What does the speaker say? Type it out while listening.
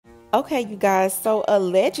Okay, you guys, so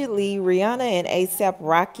allegedly Rihanna and ASAP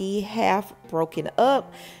Rocky have broken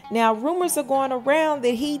up. Now, rumors are going around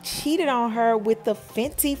that he cheated on her with the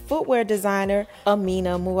Fenty footwear designer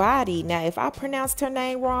Amina Muaddi. Now, if I pronounced her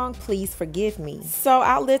name wrong, please forgive me. So,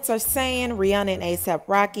 outlets are saying Rihanna and ASAP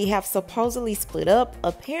Rocky have supposedly split up.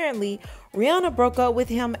 Apparently, Rihanna broke up with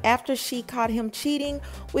him after she caught him cheating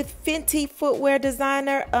with Fenty footwear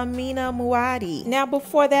designer Amina Muaddi. Now,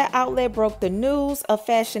 before that outlet broke the news, a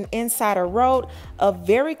fashion insider wrote, a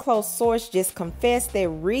very close source just confessed that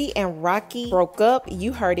Ree and Rocky broke up.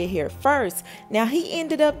 You heard it here first. Now, he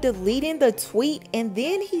ended up deleting the tweet, and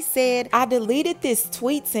then he said, I deleted this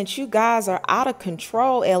tweet since you guys are out of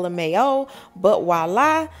control, LMAO, but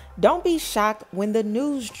voila, don't be shocked when the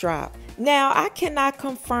news drop. Now, I cannot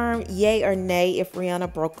confirm yay or nay if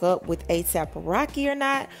Rihanna broke up with ASAP Rocky or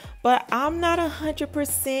not, but I'm not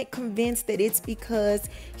 100% convinced that it's because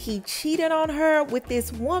he cheated on her with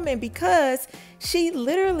this woman, because she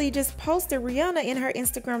literally just posted Rihanna in her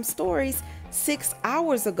Instagram stories 6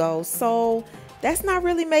 hours ago. So that's not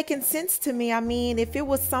really making sense to me. I mean, if it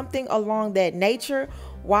was something along that nature,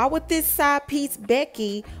 why would this side piece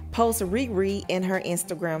Becky post Riri in her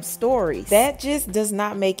Instagram stories? That just does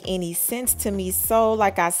not make any sense to me. So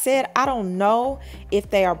like I said, I don't know if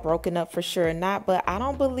they are broken up for sure or not, but I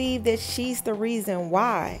don't believe that she's the reason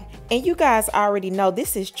why. And you guys already know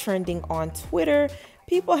this is trending on Twitter.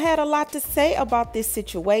 People had a lot to say about this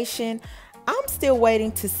situation. I'm still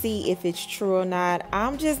waiting to see if it's true or not.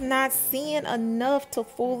 I'm just not seeing enough to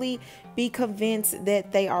fully be convinced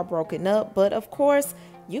that they are broken up. But of course,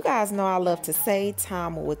 you guys know I love to say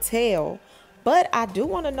time will tell. But I do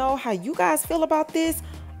want to know how you guys feel about this.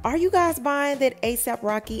 Are you guys buying that ASAP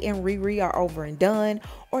Rocky and Riri are over and done?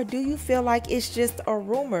 Or do you feel like it's just a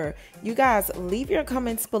rumor? You guys leave your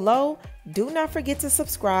comments below. Do not forget to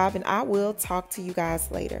subscribe, and I will talk to you guys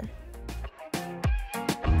later.